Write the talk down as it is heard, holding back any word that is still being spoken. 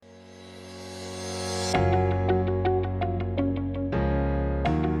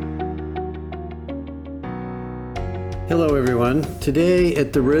Hello, everyone. Today,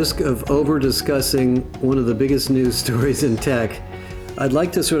 at the risk of over-discussing one of the biggest news stories in tech, I'd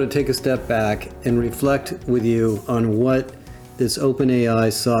like to sort of take a step back and reflect with you on what this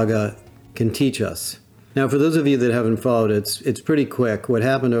OpenAI saga can teach us. Now, for those of you that haven't followed it, it's pretty quick. What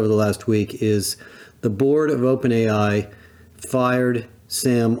happened over the last week is the board of OpenAI fired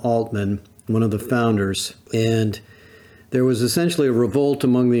Sam Altman, one of the founders, and there was essentially a revolt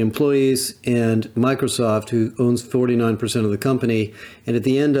among the employees and Microsoft, who owns 49% of the company. And at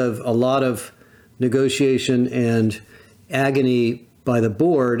the end of a lot of negotiation and agony by the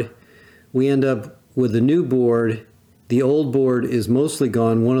board, we end up with a new board. The old board is mostly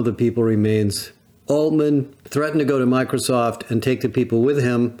gone. One of the people remains. Altman threatened to go to Microsoft and take the people with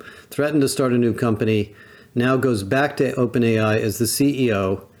him, threatened to start a new company, now goes back to OpenAI as the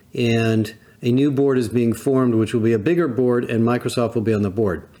CEO, and a new board is being formed, which will be a bigger board, and Microsoft will be on the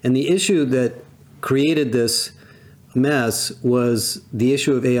board. And the issue that created this mess was the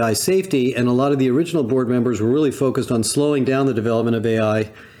issue of AI safety, and a lot of the original board members were really focused on slowing down the development of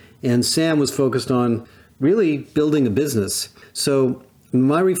AI, and Sam was focused on really building a business. So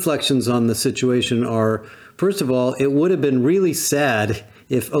my reflections on the situation are, first of all, it would have been really sad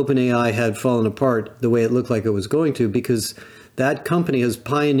if OpenAI had fallen apart the way it looked like it was going to, because that company has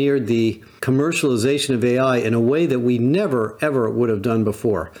pioneered the commercialization of AI in a way that we never, ever would have done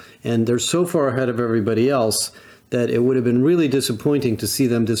before. And they're so far ahead of everybody else that it would have been really disappointing to see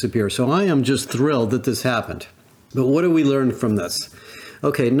them disappear. So I am just thrilled that this happened. But what do we learn from this?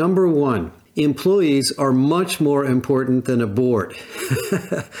 Okay, number one, employees are much more important than a board.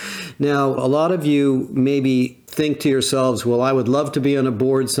 Now, a lot of you maybe think to yourselves, well, I would love to be on a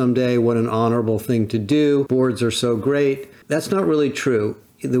board someday. What an honorable thing to do. Boards are so great. That's not really true.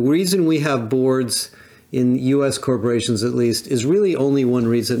 The reason we have boards in U.S. corporations, at least, is really only one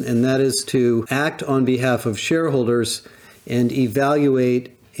reason, and that is to act on behalf of shareholders and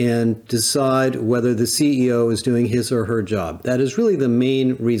evaluate and decide whether the CEO is doing his or her job. That is really the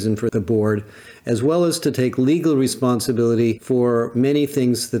main reason for the board, as well as to take legal responsibility for many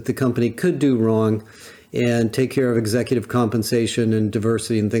things that the company could do wrong and take care of executive compensation and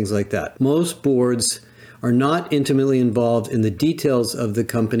diversity and things like that. Most boards are not intimately involved in the details of the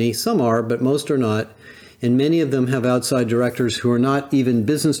company. Some are, but most are not. And many of them have outside directors who are not even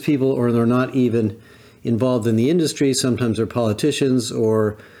business people, or they're not even involved in the industry. Sometimes they're politicians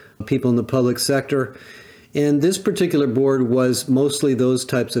or people in the public sector. And this particular board was mostly those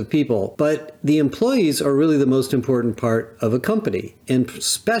types of people. But the employees are really the most important part of a company, and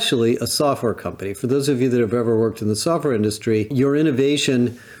especially a software company. For those of you that have ever worked in the software industry, your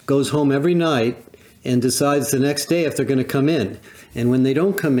innovation goes home every night and decides the next day if they're going to come in. And when they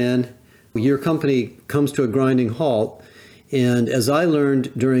don't come in, your company comes to a grinding halt. And as I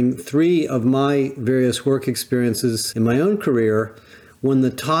learned during 3 of my various work experiences in my own career, when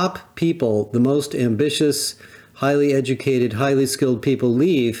the top people, the most ambitious, highly educated, highly skilled people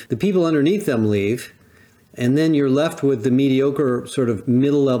leave, the people underneath them leave, and then you're left with the mediocre sort of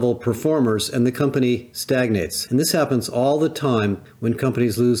middle-level performers, and the company stagnates. And this happens all the time when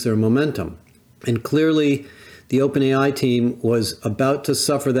companies lose their momentum. And clearly, the OpenAI team was about to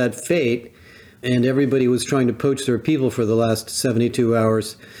suffer that fate, and everybody was trying to poach their people for the last 72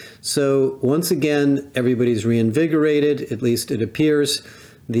 hours. So once again, everybody's reinvigorated, at least it appears.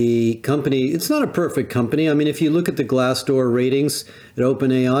 The company, it's not a perfect company. I mean, if you look at the Glassdoor ratings at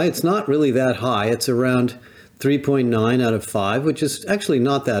OpenAI, it's not really that high. It's around 3.9 out of 5, which is actually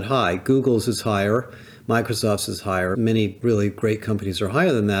not that high. Google's is higher. Microsoft's is higher. Many really great companies are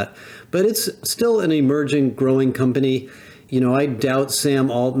higher than that. But it's still an emerging, growing company. You know, I doubt Sam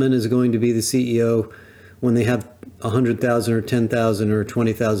Altman is going to be the CEO when they have 100,000 or 10,000 or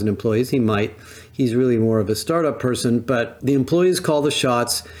 20,000 employees. He might. He's really more of a startup person. But the employees call the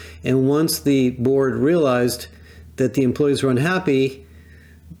shots. And once the board realized that the employees were unhappy,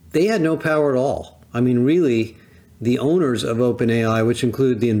 they had no power at all. I mean, really, the owners of OpenAI, which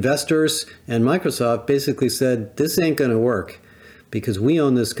include the investors and Microsoft, basically said, this ain't going to work because we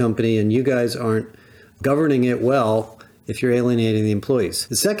own this company and you guys aren't governing it well if you're alienating the employees.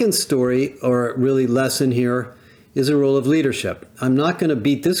 The second story, or really lesson here, is a role of leadership. I'm not going to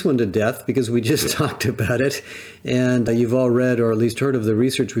beat this one to death because we just talked about it, and you've all read or at least heard of the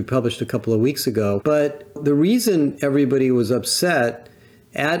research we published a couple of weeks ago. But the reason everybody was upset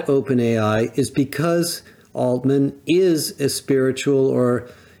at OpenAI is because Altman is a spiritual or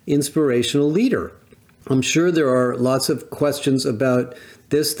inspirational leader. I'm sure there are lots of questions about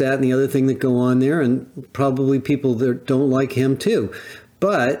this, that, and the other thing that go on there, and probably people that don't like him too.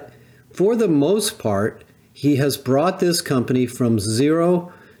 But for the most part, he has brought this company from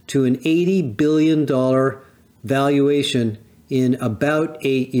zero to an $80 billion valuation in about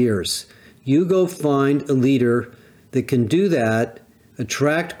 8 years. You go find a leader that can do that,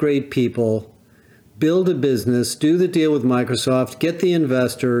 attract great people, build a business, do the deal with Microsoft, get the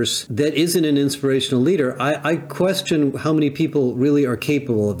investors, that isn't an inspirational leader. I question how many people really are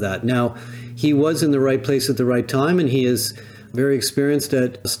capable of that. Now, he was in the right place at the right time, and he is very experienced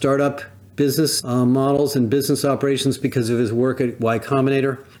at startup business models and business operations because of his work at Y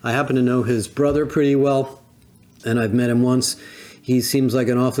Combinator. I happen to know his brother pretty well, and I've met him once. He seems like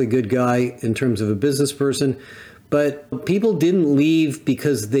an awfully good guy in terms of a business person. But people didn't leave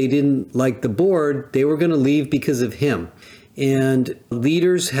because they didn't like the board. They were going to leave because of him. And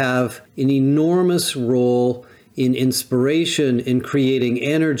leaders have an enormous role in inspiration, in creating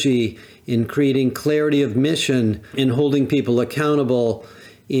energy, in creating clarity of mission, in holding people accountable,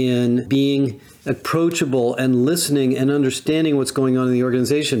 in being approachable and listening and understanding what's going on in the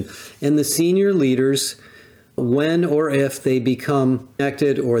organization. And the senior leaders, when or if they become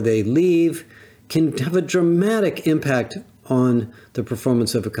connected or they leave, can have a dramatic impact on the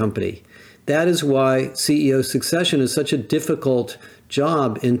performance of a company. That is why CEO succession is such a difficult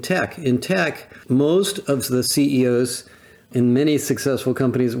job in tech. In tech, most of the CEOs in many successful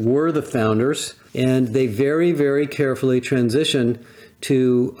companies were the founders, and they very, very carefully transition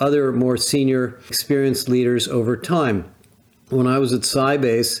to other more senior experienced leaders over time. When I was at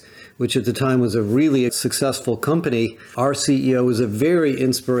Sybase, which at the time was a really successful company, our CEO was a very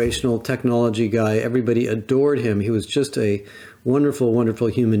inspirational technology guy. Everybody adored him. He was just a wonderful, wonderful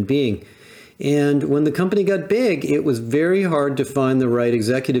human being. And when the company got big, it was very hard to find the right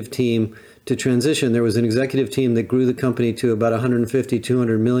executive team to transition. There was an executive team that grew the company to about 150,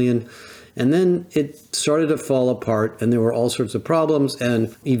 200 million. And then it started to fall apart, and there were all sorts of problems.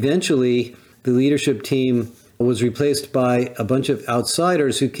 And eventually, the leadership team was replaced by a bunch of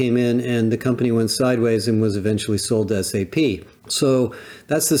outsiders who came in, and the company went sideways and was eventually sold to SAP. So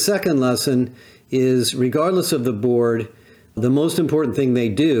that's the second lesson, is regardless of the board, the most important thing they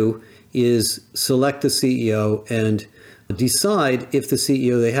do is select the CEO and decide if the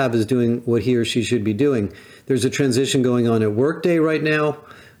CEO they have is doing what he or she should be doing. There's a transition going on at Workday right now.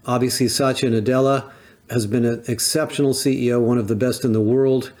 Obviously, Satya Nadella has been an exceptional CEO, one of the best in the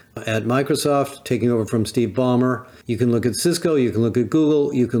world at Microsoft, taking over from Steve Ballmer. You can look at Cisco, you can look at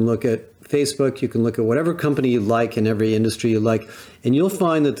Google, you can look at Facebook, you can look at whatever company you like in every industry you like, and you'll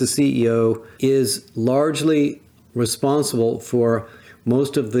find that the CEO is largely responsible for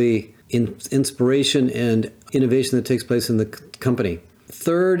most of the inspiration and innovation that takes place in the company.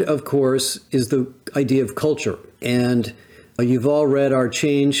 Third, of course, is the idea of culture. And you've all read our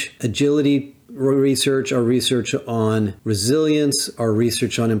change, agility research, our research on resilience, our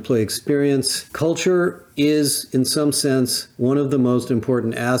research on employee experience. Culture is, in some sense, one of the most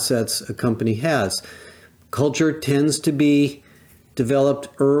important assets a company has. Culture tends to be developed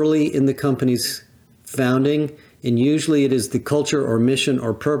early in the company's founding, and usually it is the culture or mission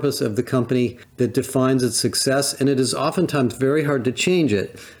or purpose of the company that defines its success, and it is oftentimes very hard to change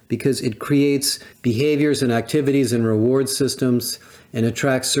it because it creates behaviors and activities and reward systems and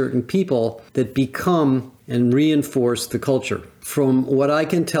attracts certain people that become and reinforce the culture. From what I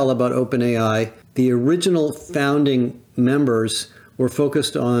can tell about OpenAI, the original founding members were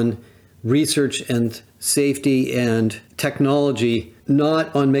focused on research and safety and technology,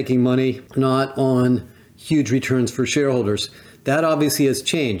 not on making money, not on huge returns for shareholders. That obviously has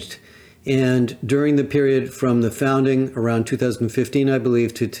changed. And during the period from the founding around 2015, I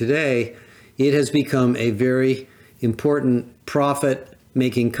believe, to today, it has become a very important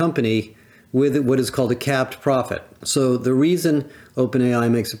profit-making company with what is called a capped profit. So the reason OpenAI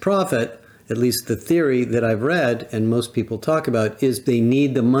makes a profit, at least the theory that I've read and most people talk about, is they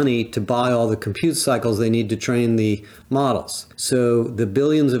need the money to buy all the compute cycles they need to train the models. So the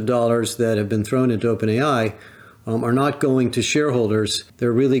billions of dollars that have been thrown into OpenAI are not going to shareholders.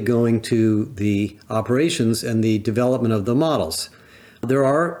 They're really going to the operations and the development of the models. There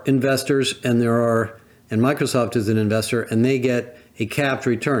are investors, and Microsoft is an investor, and they get a capped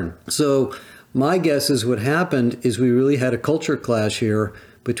return. So my guess is what happened is we really had a culture clash here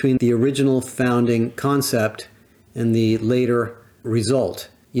between the original founding concept and the later result.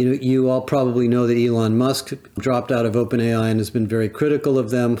 You all probably know that Elon Musk dropped out of OpenAI and has been very critical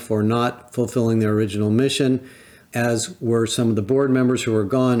of them for not fulfilling their original mission, as were some of the board members who are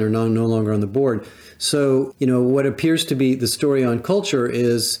gone or no longer on the board. So, what appears to be the story on culture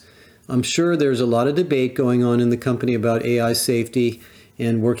is, I'm sure there's a lot of debate going on in the company about AI safety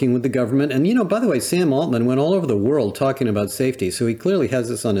and working with the government. And, by the way, Sam Altman went all over the world talking about safety, so he clearly has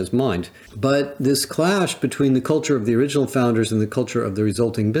this on his mind. But this clash between the culture of the original founders and the culture of the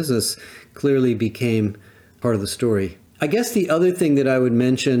resulting business clearly became part of the story. I guess the other thing that I would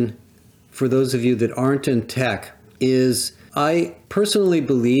mention for those of you that aren't in tech is I personally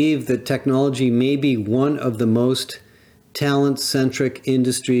believe that technology may be one of the most talent-centric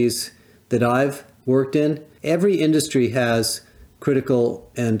industries that I've worked in. Every industry has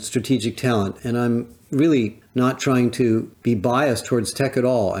critical and strategic talent, and I'm really not trying to be biased towards tech at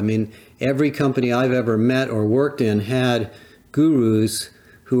all. I mean, every company I've ever met or worked in had gurus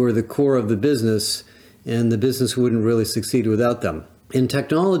who are the core of the business, and the business wouldn't really succeed without them. In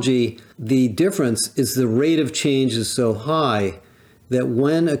technology, the difference is the rate of change is so high that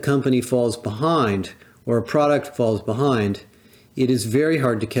when a company falls behind or a product falls behind, it is very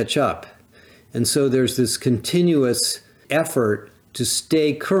hard to catch up. And so there's this continuous effort to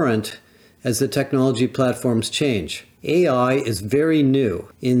stay current as the technology platforms change. AI is very new.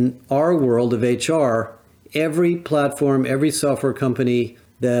 In our world of HR, every platform, every software company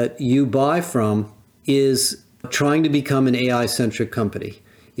that you buy from is trying to become an AI-centric company.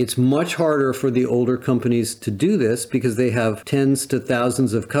 It's much harder for the older companies to do this because they have tens to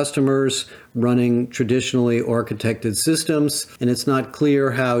thousands of customers running traditionally architected systems, and it's not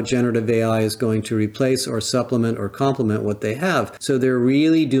clear how generative AI is going to replace or supplement or complement what they have. So they're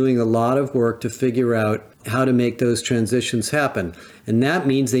really doing a lot of work to figure out how to make those transitions happen. And that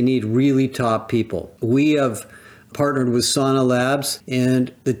means they need really top people. We have partnered with Sana Labs,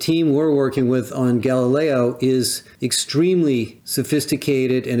 and the team we're working with on Galileo is extremely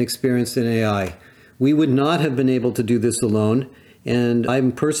sophisticated and experienced in AI. We would not have been able to do this alone, and I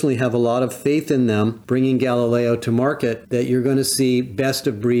personally have a lot of faith in them bringing Galileo to market, that you're going to see best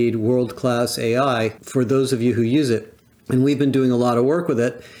of breed, world-class AI for those of you who use it. And we've been doing a lot of work with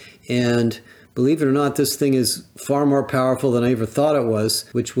it, and believe it or not, this thing is far more powerful than I ever thought it was,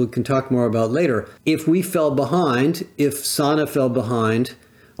 which we can talk more about later. If we fell behind, if Sana fell behind,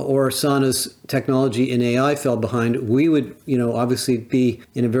 or Sana's technology in AI fell behind, we would, obviously be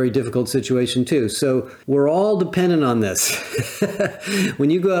in a very difficult situation too. So we're all dependent on this. When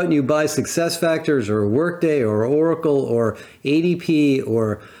you go out and you buy SuccessFactors or Workday or Oracle or ADP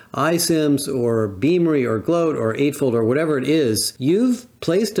or iSIMS or Beamery or Gloat or Eightfold or whatever it is, you've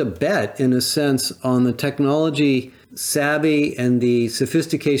placed a bet, in a sense, on the technology savvy and the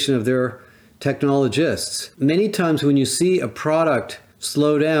sophistication of their technologists. Many times when you see a product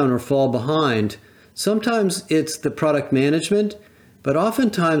slow down or fall behind, sometimes it's the product management, but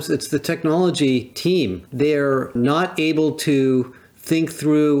oftentimes it's the technology team. They're not able to think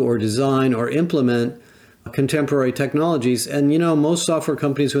through or design or implement contemporary technologies. And most software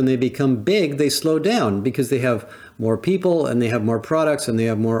companies, when they become big, they slow down because they have more people and they have more products and they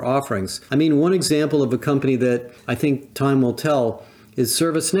have more offerings. I mean, one example of a company that I think time will tell is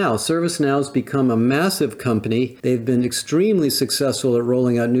ServiceNow. ServiceNow has become a massive company. They've been extremely successful at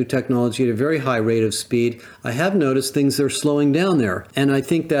rolling out new technology at a very high rate of speed. I have noticed things are slowing down there, and I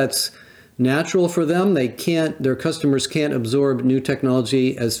think that's natural for them. Their customers can't absorb new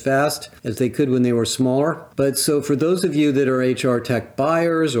technology as fast as they could when they were smaller. But so for those of you that are HR tech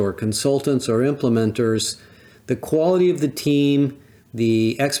buyers or consultants or implementers, the quality of the team,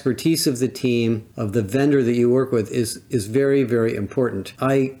 the expertise of the team, of the vendor that you work with is very, very important.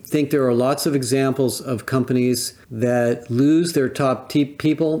 I think there are lots of examples of companies that lose their top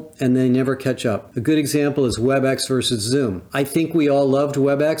people and they never catch up. A good example is WebEx versus Zoom. I think we all loved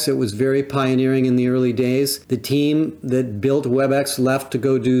WebEx. It was very pioneering in the early days. The team that built WebEx left to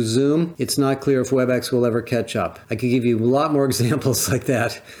go do Zoom. It's not clear if WebEx will ever catch up. I could give you a lot more examples like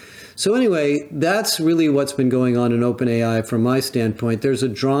that. So anyway, that's really what's been going on in OpenAI from my standpoint. There's a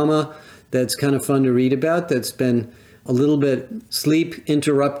drama that's kind of fun to read about that's been a little bit sleep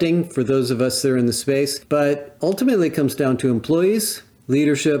interrupting for those of us that are in the space. But ultimately it comes down to employees,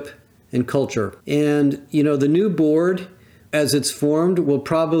 leadership, and culture. And, the new board, as it's formed, will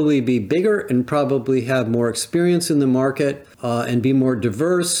probably be bigger and probably have more experience in the market and be more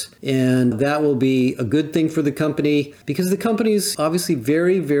diverse. And that will be a good thing for the company because the company is obviously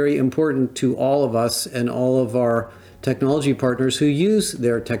very, very important to all of us and all of our technology partners who use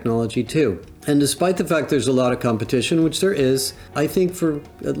their technology too. And despite the fact there's a lot of competition, which there is, I think for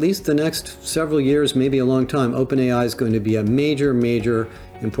at least the next several years, maybe a long time, OpenAI is going to be a major, major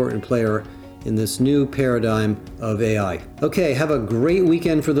important player in this new paradigm of AI. Okay, have a great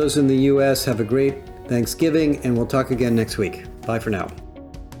weekend for those in the US. Have a great Thanksgiving, and we'll talk again next week. Bye for now.